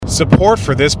Support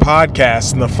for this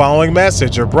podcast and the following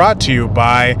message are brought to you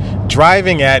by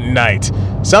Driving at Night.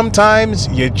 Sometimes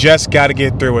you just got to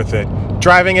get through with it.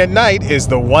 Driving at night is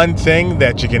the one thing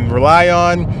that you can rely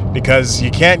on because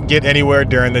you can't get anywhere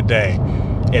during the day.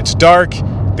 It's dark,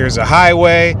 there's a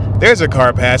highway, there's a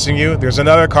car passing you, there's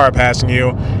another car passing you,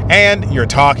 and you're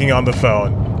talking on the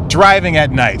phone. Driving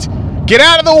at night. Get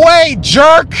out of the way,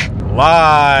 jerk!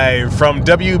 Live from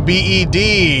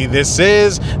WBED, this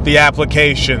is The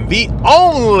Application, the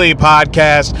only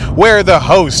podcast where the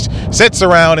host sits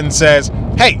around and says,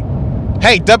 Hey,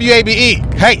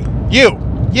 WABE, hey, you,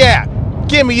 yeah,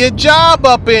 give me a job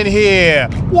up in here.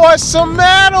 What's the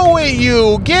matter with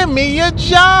you? Give me a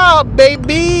job,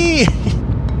 baby.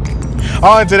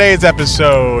 On today's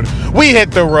episode, we hit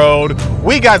the road.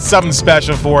 We got something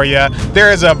special for you.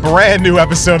 There is a brand new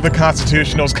episode of The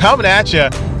Constitutionals coming at you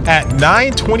at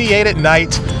 9:28 at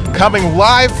night, coming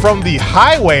live from the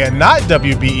highway and not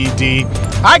WBED.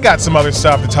 I got some other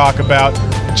stuff to talk about.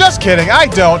 Just kidding, I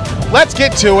don't. Let's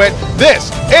get to it.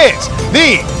 This is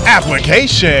The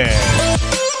Application.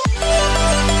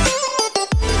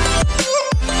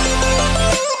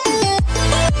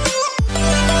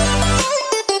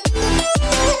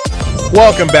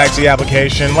 Welcome back to The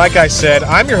Application. Like I said,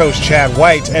 I'm your host, Chad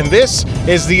White, and this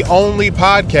is the only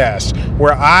podcast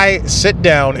where I sit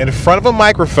down in front of a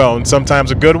microphone,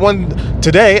 sometimes a good one,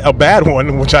 today a bad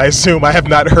one, which I assume I have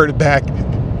not heard back,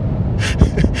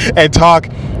 and talk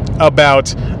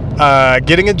about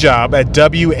getting a job at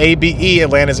WABE,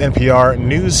 Atlanta's NPR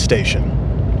news station.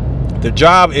 The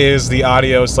job is the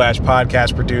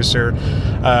audio/podcast producer.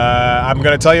 I'm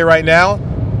going to tell you right now,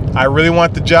 I really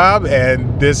want the job,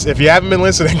 and this, if you haven't been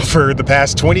listening for the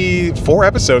past 24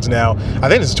 episodes now, I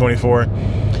think this is 24.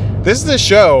 This is the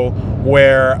show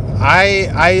where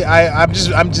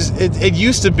it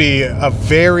used to be a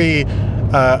very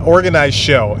organized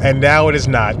show, and now it is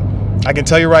not. I can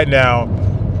tell you right now,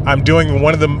 I'm doing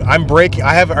one of them. All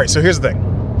right, so here's the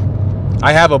thing.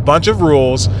 I have a bunch of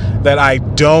rules that I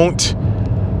don't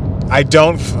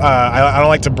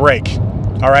like to break.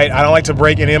 All right, I don't like to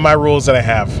break any of my rules that I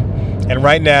have. And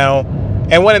right now,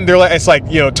 and when they're like, it's like,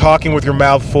 you know, talking with your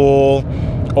mouth full,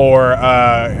 or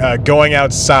going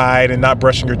outside and not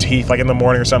brushing your teeth, like in the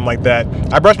morning or something like that.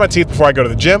 I brush my teeth before I go to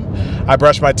the gym. I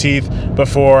brush my teeth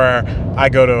before I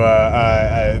go to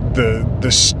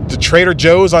the Trader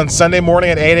Joe's on Sunday morning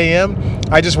at 8 a.m.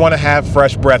 I just want to have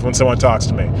fresh breath when someone talks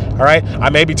to me. All right? I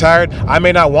may be tired. I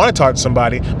may not want to talk to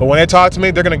somebody, but when they talk to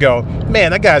me, they're going to go,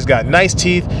 man, that guy's got nice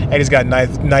teeth and he's got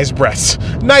nice breasts.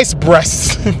 Nice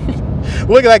breasts.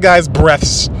 Look at that guy's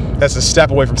breaths. That's a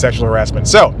step away from sexual harassment.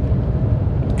 So,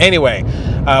 anyway,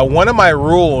 one of my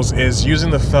rules is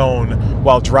using the phone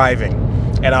while driving.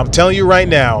 And I'm telling you right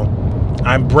now,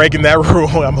 I'm breaking that rule.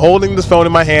 I'm holding the phone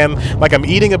in my hand like I'm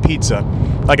eating a pizza.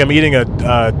 Like I'm eating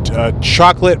a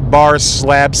chocolate bar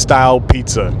slab style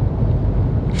pizza.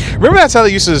 Remember that's how they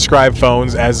used to describe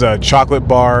phones, as a chocolate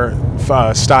bar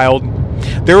styled?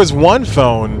 There was one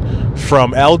phone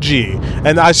from LG,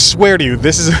 and I swear to you,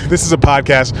 this is a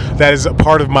podcast that is a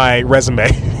part of my resume.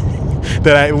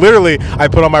 That I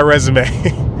put on my resume.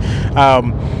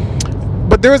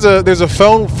 But there's a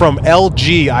phone from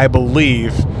LG, I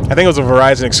believe. I think it was a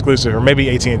Verizon exclusive, or maybe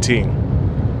AT&T.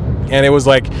 And it was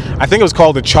like, I think it was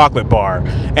called the Chocolate Bar,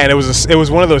 and it was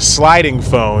one of those sliding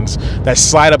phones that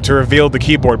slide up to reveal the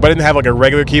keyboard, but it didn't have like a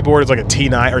regular keyboard. It's like a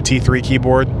T9 or T3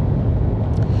 keyboard.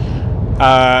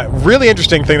 Really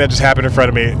interesting thing that just happened in front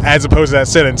of me, as opposed to that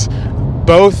sentence.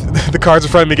 Both the cars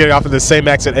in front of me getting off at the same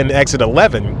exit and exit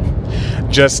 11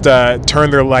 just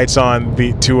turned their lights on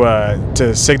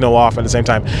to signal off at the same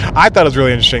time. I thought it was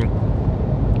really interesting.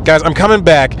 Guys, I'm coming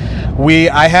back.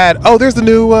 There's the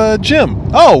new gym.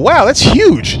 Oh, wow, that's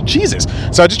huge. Jesus.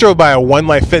 So I just drove by a One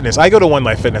Life Fitness. I go to One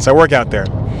Life Fitness. I work out there.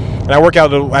 And I work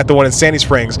out at the one in Sandy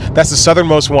Springs. That's the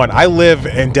southernmost one. I live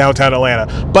in downtown Atlanta,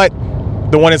 but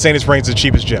the one in Sandy Springs is the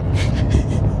cheapest gym.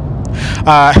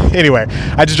 Anyway,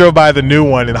 I just drove by the new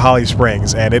one in Holly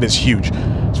Springs, and it is huge.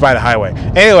 It's by the highway.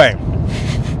 Anyway.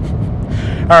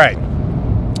 All right.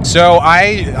 So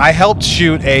I helped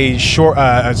shoot a short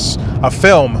a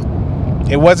film.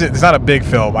 It's not a big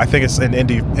film. I think it's an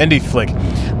indie flick.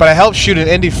 But I helped shoot an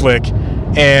indie flick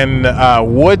in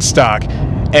Woodstock,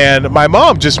 and my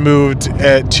mom just moved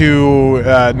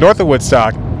to north of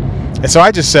Woodstock, and so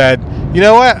I just said, you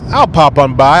know what? I'll pop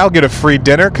on by. I'll get a free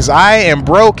dinner because I am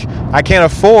broke. I can't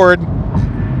afford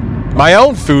my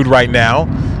own food right now.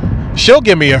 She'll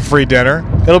give me a free dinner.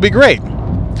 It'll be great.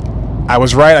 I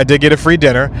was right. I did get a free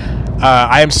dinner.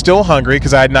 I am still hungry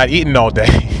because I had not eaten all day.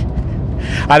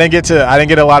 I didn't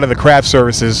get a lot of the craft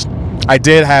services. I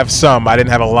did have some. I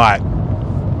didn't have a lot.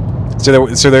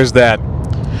 So there's that.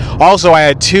 Also, I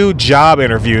had 2 job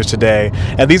interviews today,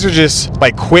 and these are just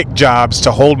like quick jobs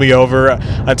to hold me over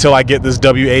until I get this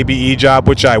WABE job,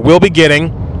 which I will be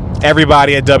getting.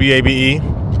 Everybody at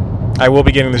WABE, I will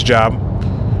be getting this job.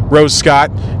 Rose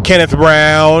Scott, Kenneth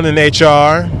Brown in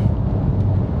HR,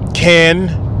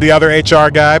 Ken, the other HR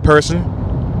guy, person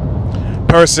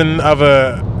of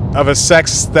a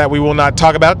sex that we will not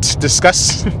talk about,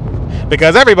 discuss,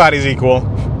 because everybody's equal.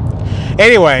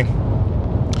 Anyway,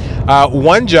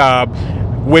 one job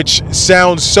which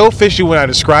sounds so fishy when I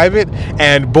describe it,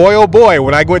 and boy oh boy,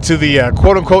 when I went to the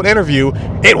quote unquote interview,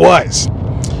 it was.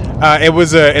 I don't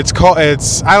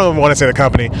want to say the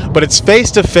company, but it's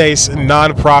face-to-face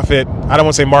nonprofit, I don't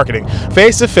want to say marketing,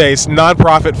 face-to-face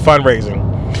nonprofit fundraising.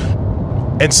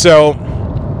 And so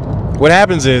what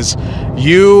happens is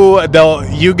so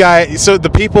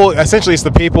the people, essentially it's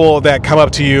the people that come up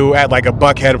to you at like a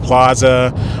Buckhead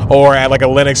Plaza or at like a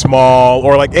Lenox Mall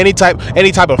or like any type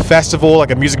of festival, like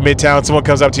a Music Midtown. Someone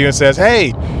comes up to you and says,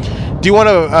 hey, do you want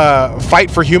to fight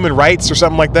for human rights or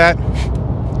something like that?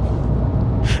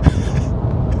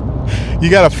 You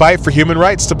got to fight for human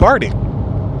rights to party.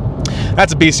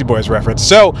 That's a Beastie Boys reference.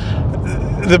 So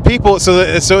the people, so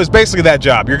it's basically that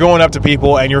job. You're going up to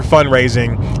people and you're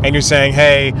fundraising and you're saying,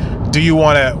 hey,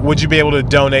 would you be able to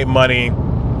donate money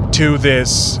to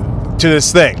this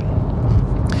thing?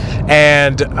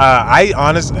 And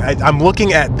I'm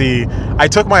looking at I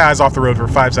took my eyes off the road for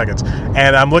 5 seconds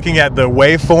and I'm looking at the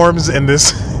waveforms in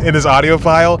this audio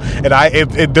file,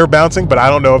 and they're bouncing, but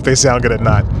I don't know if they sound good or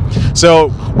not. So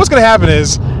what's going to happen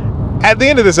is at the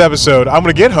end of this episode, I'm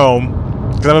going to get home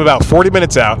because I'm about 40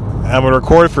 minutes out. I'm going to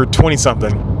record for 20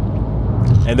 something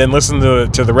and then listen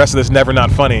to the rest of this Never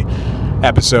Not Funny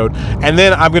episode, and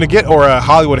then I'm going to get, or a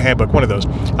Hollywood Handbook, one of those.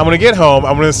 I'm going to get home,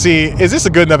 I'm going to see, is this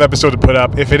a good enough episode to put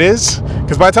up? If it is,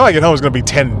 because by the time I get home it's going to be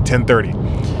 10:30,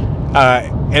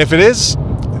 and if it is,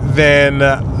 then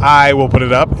I will put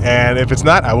it up, and if it's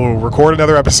not, I will record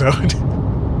another episode.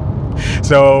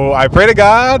 So I pray to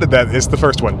God that it's the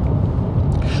first one.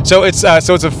 So it's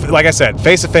like I said,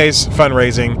 face-to-face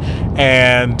fundraising,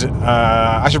 and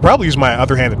I should probably use my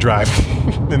other hand to drive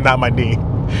and not my knee.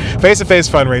 Face-to-face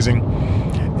fundraising,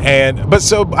 but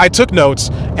so I took notes,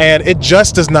 and it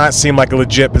just does not seem like a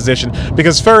legit position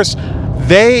because first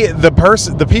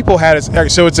the people had it.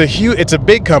 So it's a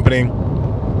big company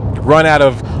run out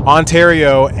of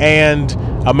Ontario and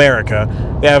America.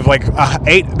 They have like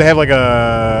 8. They have like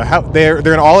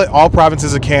they're in all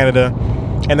provinces of Canada.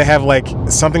 And they have like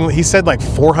something, he said like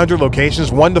 400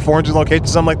 locations, 1 to 400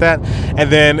 locations, something like that.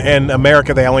 And then in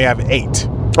America, they only have 8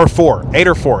 or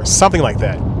 4, something like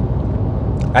that.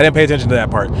 I didn't pay attention to that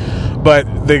part. But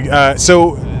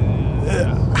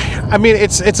I mean,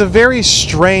 it's a very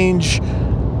strange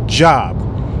job.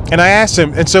 And I asked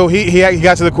him, and so he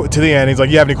got to the end. He's like,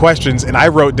 "You have any questions?" And I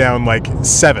wrote down like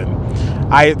 7.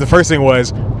 The first thing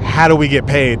was, how do we get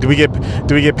paid? Do we get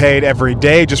paid every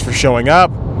day just for showing up?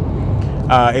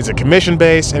 Is it commission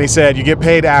based? And he said you get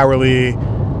paid hourly.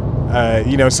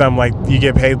 Some like you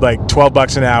get paid like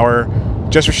 $12 an hour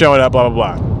just for showing up, blah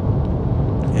blah blah.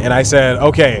 And I said,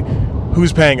 okay,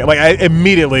 who's paying? Like I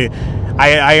immediately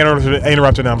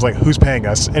interrupted him. I was like, who's paying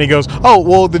us? And he goes, oh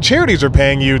well, the charities are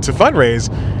paying you to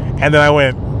fundraise. And then I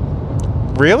went,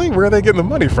 really? Where are they getting the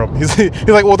money from? He's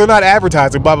like, well, they're not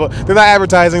advertising, blah blah. They're not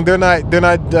advertising. They're not.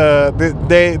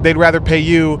 They'd rather pay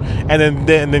you, and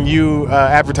then you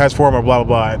advertise for them, or blah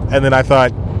blah blah. And then I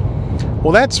thought,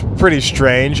 well, that's pretty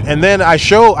strange. And then I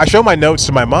show my notes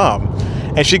to my mom,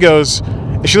 and she goes,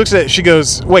 she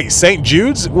goes, wait, St.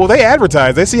 Jude's? Well, they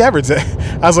advertise. They see advertise.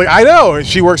 I was like, I know.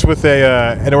 She works with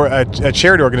a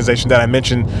charity organization that I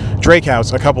mentioned, Drake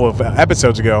House, a couple of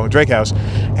episodes ago, Drake House.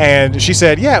 And she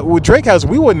said, yeah, with Drake House,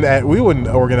 we wouldn't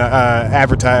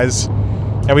advertise.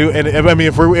 And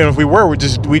if we were, we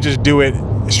just do it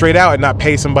straight out and not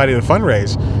pay somebody to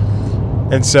fundraise.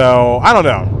 And so I don't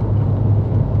know.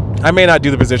 I may not do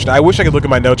the position. I wish I could look at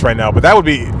my notes right now, but that'd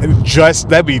be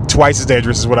twice as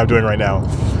dangerous as what I'm doing right now,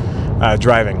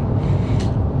 driving.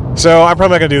 So I'm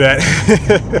probably not gonna do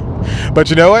that. But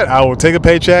you know what? I will take a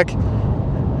paycheck.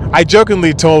 I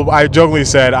jokingly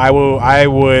said I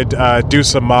would do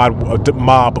some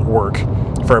mob work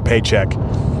for a paycheck.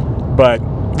 But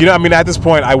at this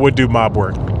point, I would do mob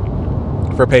work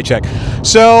for a paycheck.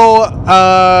 So,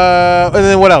 and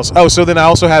then what else? Oh, so then I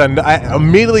also had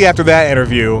immediately after that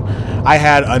interview, I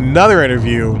had another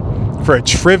interview for a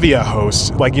trivia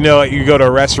host. Like, you go to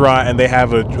a restaurant and they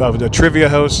have a trivia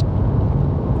host.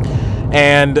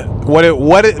 And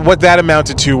what that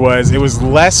amounted to was, it was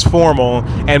less formal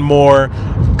and more,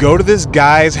 go to this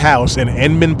guy's house in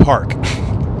Inman Park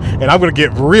and I'm going to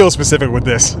get real specific with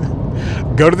this.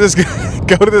 Go to this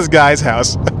guy's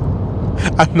house.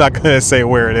 I'm not going to say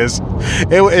where it is.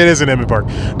 It is in Emmett Park.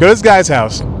 Go to this guy's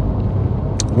house.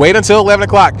 Wait until 11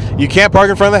 o'clock. You can't park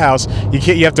in front of the house.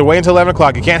 You have to wait until 11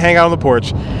 o'clock. You can't hang out on the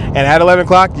porch. And at 11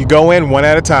 o'clock, you go in one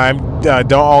at a time.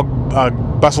 Don't all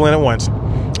bustle in at once.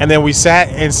 And then we sat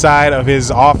inside of his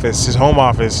office, his home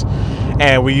office,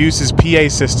 and we used his PA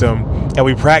system, and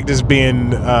we practiced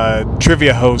being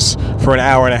trivia hosts for an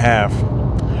hour and a half,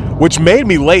 which made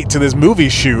me late to this movie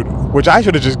shoot, which I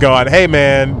should have just gone, hey,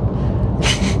 man,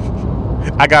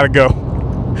 I got to go.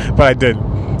 But I didn't.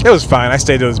 It was fine. I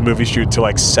stayed to this movie shoot till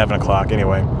like 7 o'clock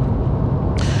anyway.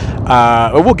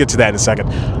 We'll get to that in a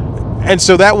second. And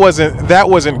so that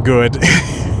wasn't good.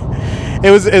 It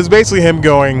was basically him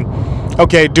going,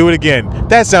 okay, do it again.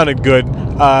 That sounded good.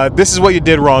 This is what you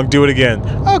did wrong. Do it again.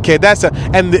 Okay,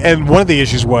 and one of the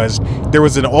issues was there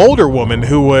was an older woman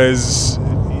who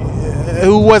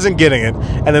wasn't getting it,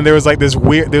 and then there was like this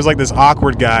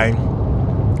awkward guy,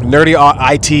 nerdy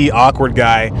IT awkward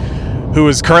guy, who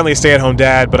is currently a stay-at-home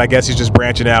dad, but I guess he's just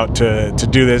branching out to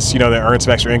do this, to earn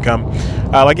some extra income,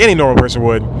 like any normal person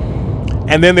would.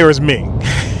 And then there was me,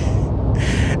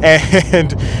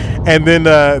 and then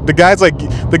the guy's like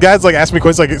asking me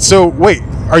questions like, so wait,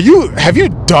 are you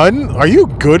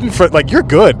good in front, like you're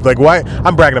good, like why?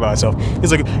 I'm bragging about myself.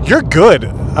 He's like, you're good.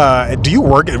 Do you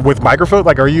work with microphone?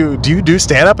 Like, do you do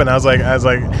stand up? And I was like,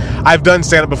 I've done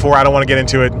stand up before. I don't want to get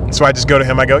into it, so I just go to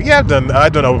him. I go, yeah, I've done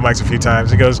open mics a few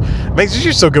times. He goes, man,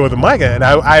 you're so good with the mic. And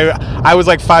I was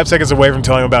like 5 seconds away from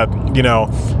telling him about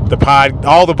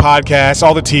all the podcasts,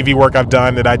 all the TV work I've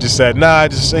done. That I just said, nah,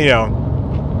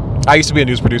 I used to be a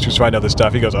news producer, so I know this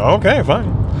stuff. He goes, oh, okay,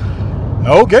 fine.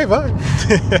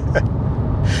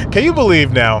 Can you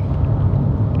believe now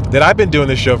that I've been doing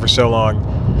this show for so long,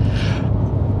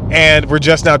 and we're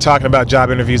just now talking about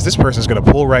job interviews? This person's going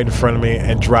to pull right in front of me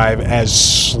and drive as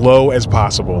slow as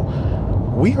possible.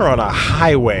 We are on a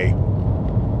highway,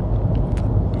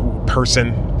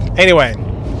 person. Anyway,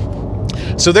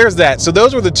 so there's that. So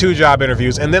those were the 2 job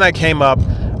interviews, and then I came up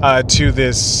to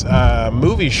this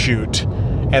movie shoot.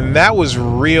 And that was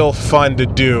real fun to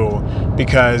do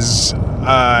because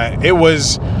I knew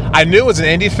it was an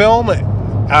indie film.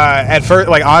 At first,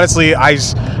 like, honestly, I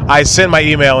sent my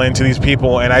email in to these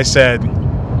people and I said,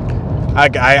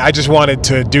 I just wanted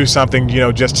to do something,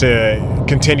 just to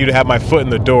continue to have my foot in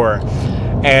the door.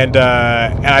 And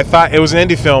I thought it was an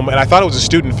indie film, and I thought it was a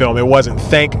student film. It wasn't.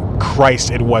 Thank Christ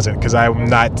it wasn't, because I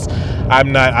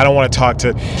don't want to talk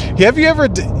to. Have you ever?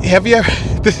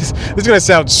 This is going to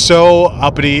sound so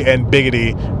uppity and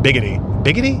biggity.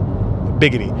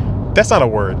 That's not a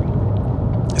word.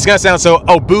 It's going to sound so,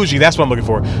 bougie. That's what I'm looking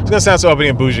for. It's going to sound so uppity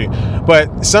and bougie.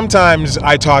 But sometimes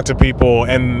I talk to people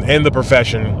in the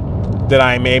profession that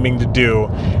I'm aiming to do,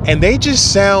 and they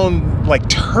just sound like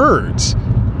turds.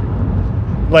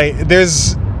 Like,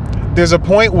 there's a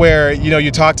point where,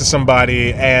 you talk to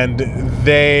somebody and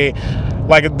they,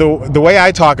 like, the way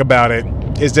I talk about it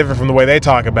is different from the way they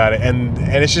talk about it. And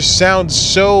it just sounds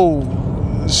so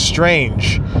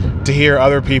strange to hear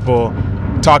other people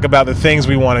talk about the things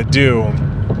we want to do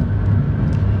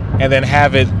and then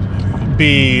have it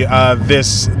be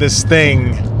this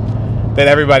thing that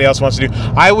everybody else wants to do.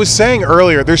 I was saying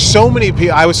earlier, there's so many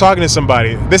people. I was talking to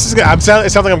somebody. It sounds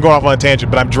like I'm going off on a tangent,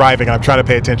 but I'm driving and I'm trying to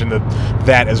pay attention to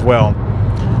that as well.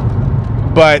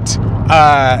 But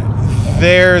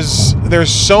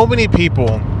there's so many people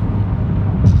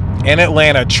in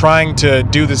Atlanta trying to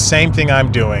do the same thing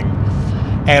I'm doing,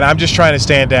 and I'm just trying to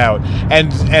stand out.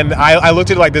 And I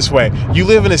looked at it like this way: you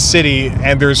live in a city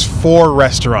and there's 4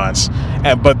 restaurants,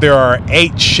 but there are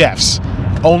 8 chefs.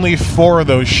 Only 4 of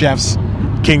those chefs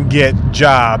can get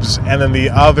jobs, and then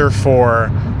the other 4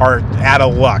 are out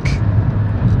of luck.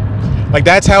 Like,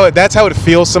 that's how it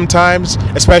feels sometimes,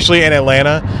 especially in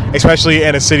Atlanta, especially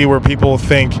in a city where people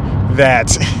think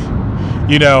that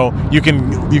you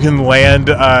can land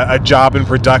a job in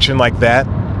production like that,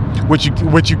 which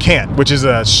you can't, which is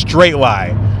a straight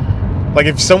lie. Like,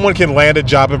 if someone can land a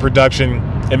job in production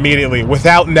immediately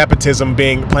without nepotism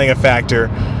playing a factor,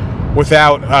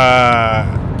 without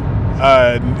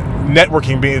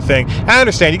networking being a thing. I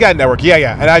understand you got to network,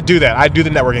 yeah, and I do that. I do the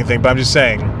networking thing, but I'm just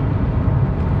saying,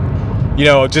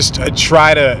 just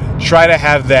try to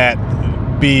have that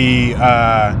be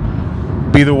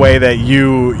the way that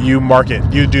you market,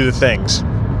 you do the things.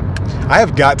 I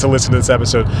have got to listen to this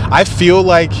episode. I feel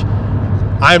like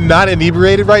I'm not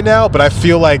inebriated right now, but I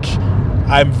feel like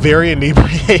I'm very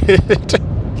inebriated.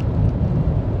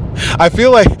 I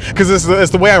feel like, because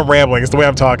it's the way I'm rambling, it's the way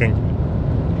I'm talking.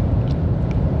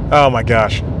 Oh my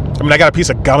gosh. I mean, I got a piece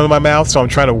of gum in my mouth, so I'm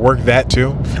trying to work that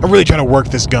too. I'm really trying to work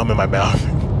this gum in my mouth.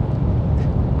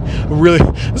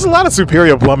 There's a lot of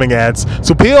Superior Plumbing ads.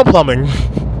 Superior Plumbing.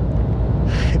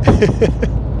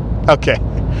 Okay.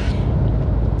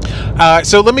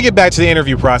 So let me get back to the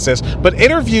interview process. But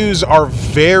interviews are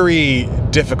very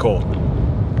difficult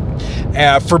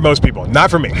for most people,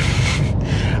 not for me.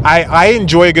 I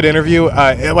enjoy a good interview.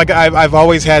 I've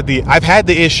always had I've had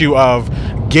the issue of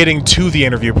getting to the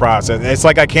interview process. It's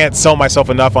like I can't sell myself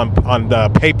enough on the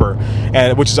paper,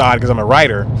 which is odd because I'm a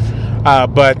writer.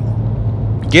 But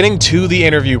getting to the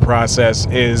interview process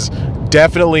is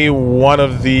definitely one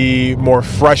of the more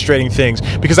frustrating things,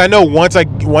 because I know once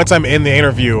I'm in the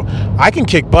interview, I can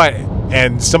kick butt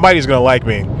and somebody's going to like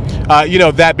me.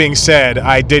 That being said,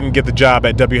 I didn't get the job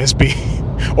at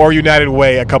WSB or United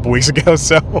Way a couple weeks ago,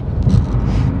 so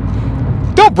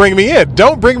don't bring me in.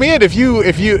 Don't bring me in if you.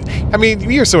 I mean,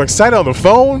 you're so excited on the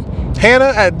phone,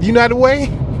 Hannah at United Way.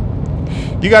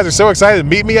 You guys are so excited to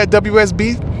meet me at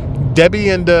WSB, Debbie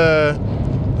and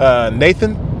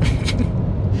Nathan.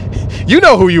 You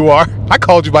know who you are. I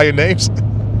called you by your names.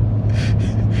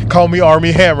 Call me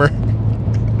Army Hammer.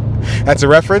 That's a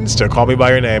reference to Call Me By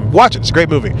Your Name. Watch it. It's a great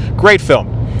movie. Great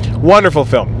film. Wonderful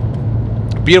film.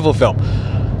 Beautiful film.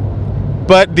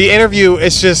 But the interview,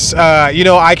 it's just, I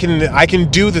can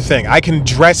do the thing. I can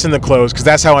dress in the clothes because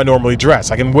that's how I normally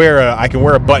dress. I can wear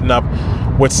a button up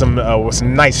with some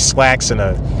nice slacks and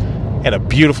a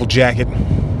beautiful jacket.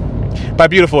 By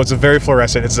beautiful, it's a very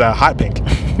fluorescent. It's a hot pink.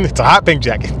 It's a hot pink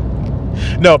jacket.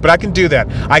 No, but I can do that.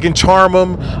 I can charm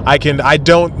them. I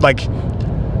don't like.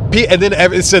 And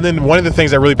then one of the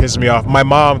things that really pisses me off, my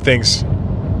mom thinks,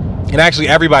 and actually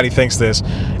everybody thinks this.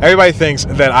 Everybody thinks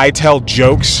that I tell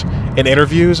jokes in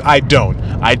interviews. I don't.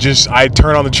 I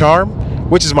turn on the charm,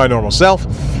 which is my normal self,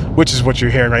 which is what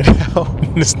you're hearing right now.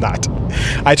 It's not.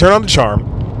 I turn on the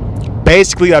charm,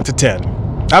 basically up to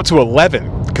 10, up to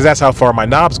 11, because that's how far my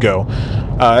knobs go.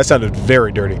 That sounded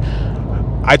very dirty.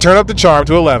 I turn up the charm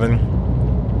to 11.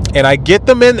 And I get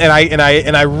them in, and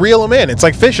I reel them in. It's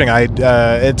like fishing. I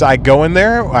go in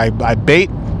there. I bait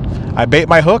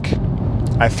my hook.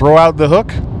 I throw out the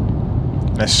hook,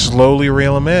 and I slowly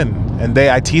reel them in. And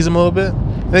I tease them a little bit.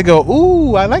 And they go,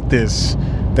 "Ooh, I like this."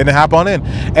 Then they hop on in,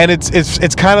 and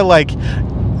it's kind of like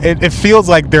it feels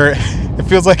like they're. It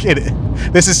feels like it.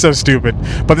 This is so stupid,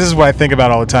 but this is what I think about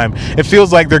all the time. It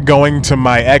feels like they're going to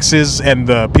my exes and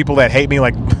the people that hate me,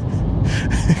 like.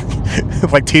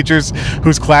 Like teachers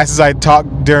whose classes I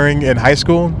taught during in high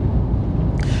school,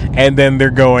 and then they're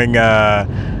going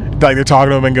they're talking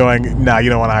to them and going, "Nah, you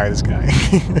don't want to hire this guy."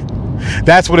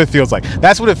 That's what it feels like.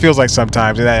 That's what it feels like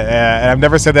sometimes, and I've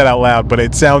never said that out loud, but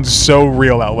it sounds so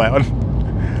real out loud.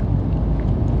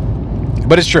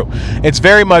 But it's true. It's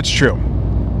very much true.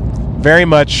 Very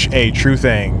much a true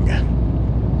thing.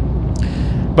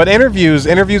 But interviews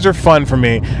are fun for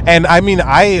me, and I mean,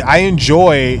 I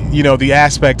enjoy, the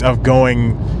aspect of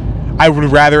going. I would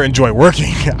rather enjoy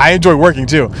working. I enjoy working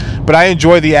too, but I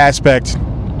enjoy the aspect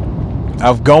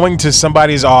of going to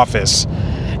somebody's office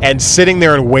and sitting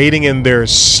there and waiting in their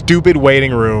stupid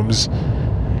waiting rooms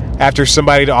after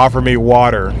somebody to offer me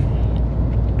water,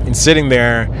 and sitting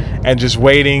there and just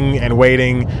waiting and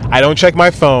waiting. I don't check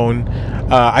my phone.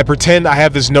 I pretend I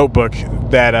have this notebook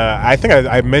that I think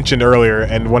I mentioned earlier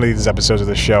in one of these episodes of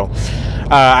the show.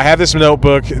 I have this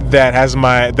notebook that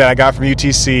I got from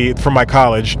UTC from my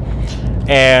college,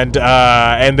 and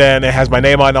then it has my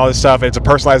name on and all this stuff. It's a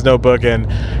personalized notebook, and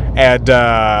it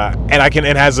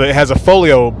has a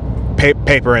folio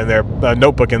paper in there, a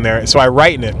notebook in there. So I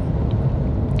write in it.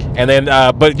 And then,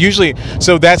 but usually,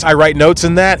 I write notes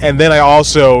in that, and then I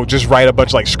also just write a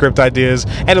bunch of like script ideas,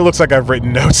 and it looks like I've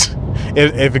written notes,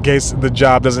 if in case the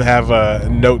job doesn't have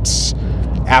notes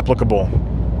applicable.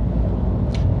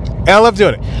 And I love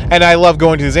doing it, and I love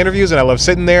going to these interviews, and I love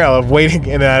sitting there, I love waiting,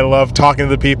 and I love talking to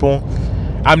the people.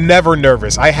 I'm never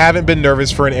nervous. I haven't been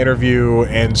nervous for an interview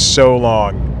in so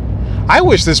long. I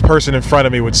wish this person in front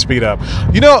of me would speed up.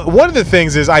 One of the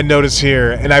things is I notice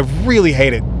here, and I really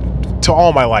hate it. To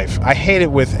all my life, I hate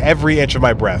it with every inch of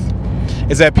my breath,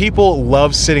 is that people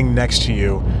love sitting next to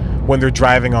you when they're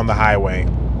driving on the highway.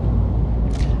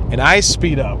 And I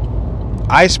speed up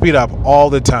all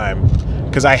the time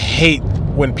because I hate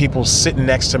when people sit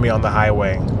next to me on the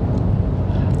highway.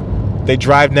 They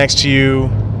drive next to you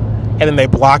and then they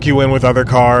block you in with other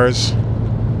cars.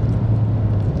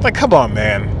 Like, come on,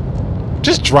 man.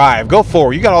 Just drive. Go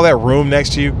forward. You got all that room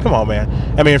next to you. Come on, man.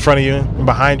 I mean, in front of you and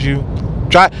behind you.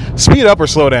 Speed up or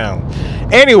slow down.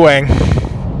 Anyway,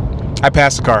 I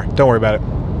passed the car. Don't worry about it.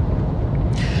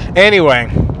 Anyway,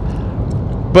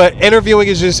 But interviewing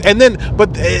is just, and then,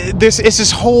 but it's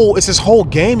this whole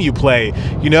game you play.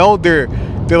 You know, they're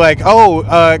like, oh,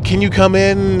 can you come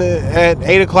in at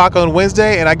 8:00 on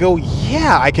Wednesday? And I go,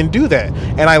 yeah, I can do that.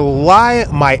 And I lie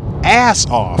my ass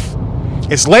off.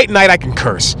 It's late night, I can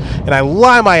curse. And I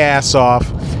lie my ass off.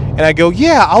 And I go,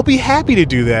 yeah, I'll be happy to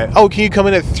do that. Oh, can you come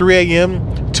in at 3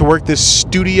 a.m. to work this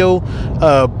studio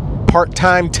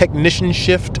part-time technician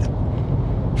shift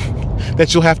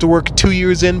that you'll have to work 2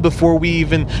 years in before we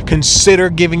even consider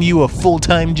giving you a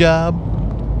full-time job?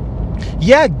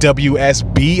 Yeah,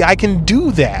 WSB, I can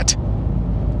do that.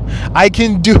 I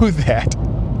can do that.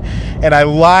 And I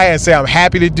lie and say I'm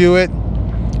happy to do it.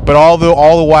 But all the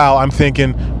while, I'm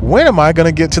thinking, when am I going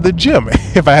to get to the gym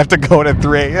if I have to go in at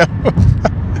 3 a.m.?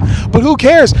 But who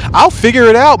cares? I'll figure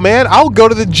it out, man. I'll go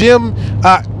to the gym.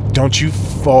 Don't you,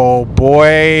 oh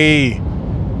boy.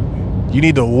 You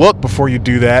need to look before you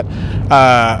do that.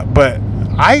 But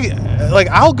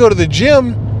I'll go to the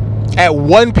gym at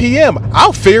 1 p.m.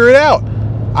 I'll figure it out.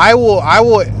 I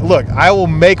will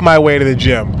make my way to the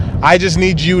gym. I just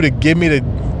need you to give me the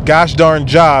gosh darn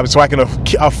job so I can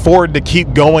afford to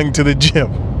keep going to the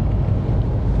gym.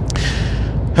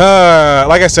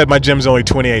 Like I said, my gym's only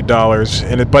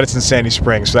 $28, but it's in Sandy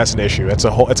Springs, so that's an issue.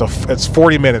 It's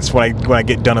 40 minutes when I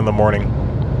get done in the morning.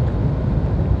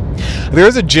 There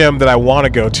is a gym that I want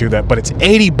to go to but it's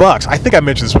 $80. I think I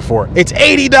mentioned this before. It's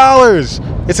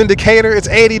 $80. It's in Decatur. It's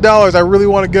 $80. I really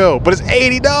want to go, but it's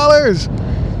 $80.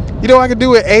 You know what I could do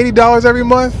with $80 every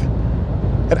month?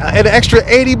 An extra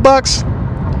 $80.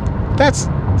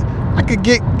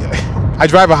 I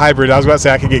drive a hybrid. I was about to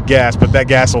say I could get gas, but that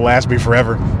gas will last me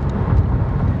forever.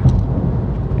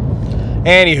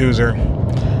 Anywhoozer.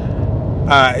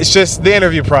 It's just the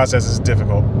interview process is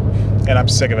difficult, and I'm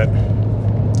sick of it.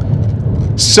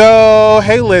 So,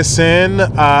 hey, listen,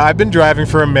 I've been driving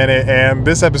for a minute, and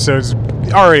this episode's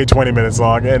already 20 minutes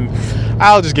long, and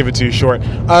I'll just give it to you short.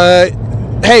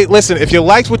 Hey, listen, if you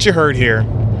liked what you heard here,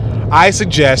 I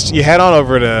suggest you head on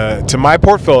over to my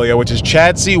portfolio, which is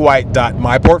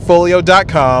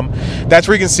chadcwhite.myportfolio.com. That's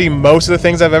where you can see most of the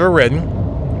things I've ever written.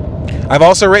 I've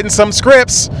also written some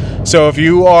scripts, so if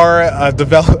you are a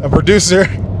producer,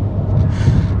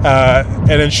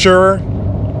 an insurer,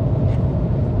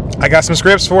 I got some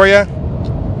scripts for you.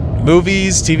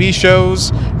 Movies, TV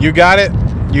shows, you got it.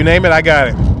 You name it, I got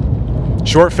it.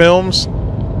 Short films,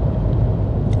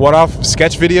 one-off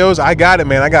sketch videos, I got it,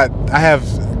 man. I have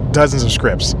dozens of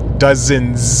scripts.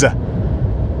 Dozens. So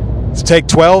take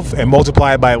 12 and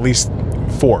multiply it by at least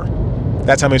 4.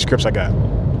 That's how many scripts I got.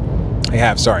 I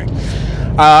have, sorry.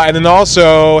 And then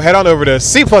also head on over to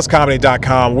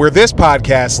cpluscomedy.com, where this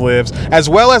podcast lives, as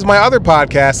well as my other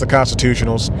podcast, The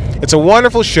Constitutionals. It's a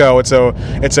wonderful show. It's a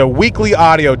weekly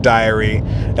audio diary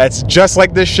that's just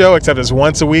like this show, except it's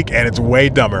once a week and it's way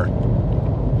dumber.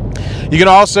 You can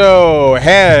also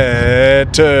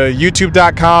head to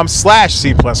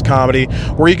youtube.com/cpluscomedy,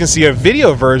 where you can see a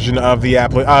video version of the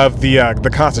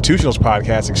Constitutionals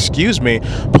podcast. Excuse me.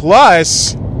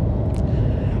 Plus,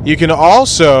 you can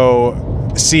also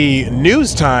see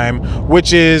News Time,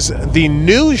 which is the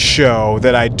news show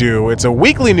that I do. It's a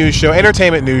weekly news show,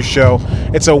 entertainment news show.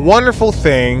 It's a wonderful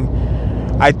thing.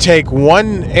 I take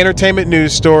one entertainment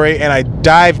news story and I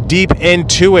dive deep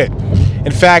into it.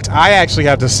 In fact, I actually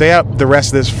have to stay up the rest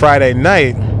of this Friday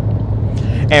night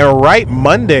and write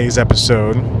Monday's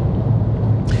episode.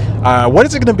 What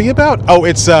is it going to be about? Oh,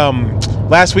 it's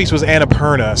last week's was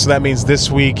Annapurna, so that means this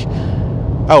week.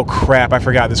 Oh crap! I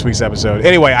forgot this week's episode.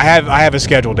 Anyway, I have a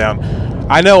schedule down.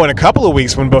 I know in a couple of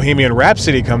weeks when Bohemian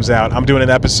Rhapsody comes out, I'm doing an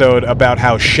episode about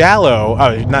how A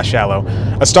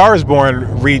Star Is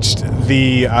Born reached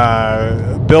the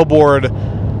Billboard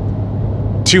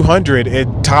 200. It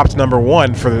topped number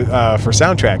 1 for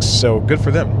soundtracks. So good for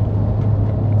them.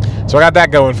 So I got that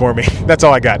going for me. That's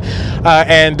all I got.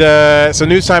 So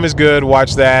News Time is good.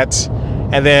 Watch that.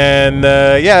 And then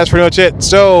that's pretty much it.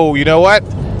 So you know what?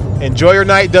 Enjoy your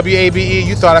night, WABE.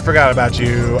 You thought I forgot about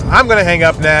you. I'm going to hang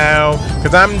up now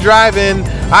because I'm driving.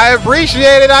 I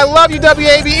appreciate it. I love you,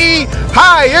 WABE.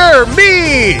 Hire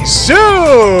me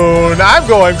soon. I'm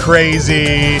going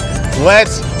crazy.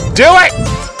 Let's do it.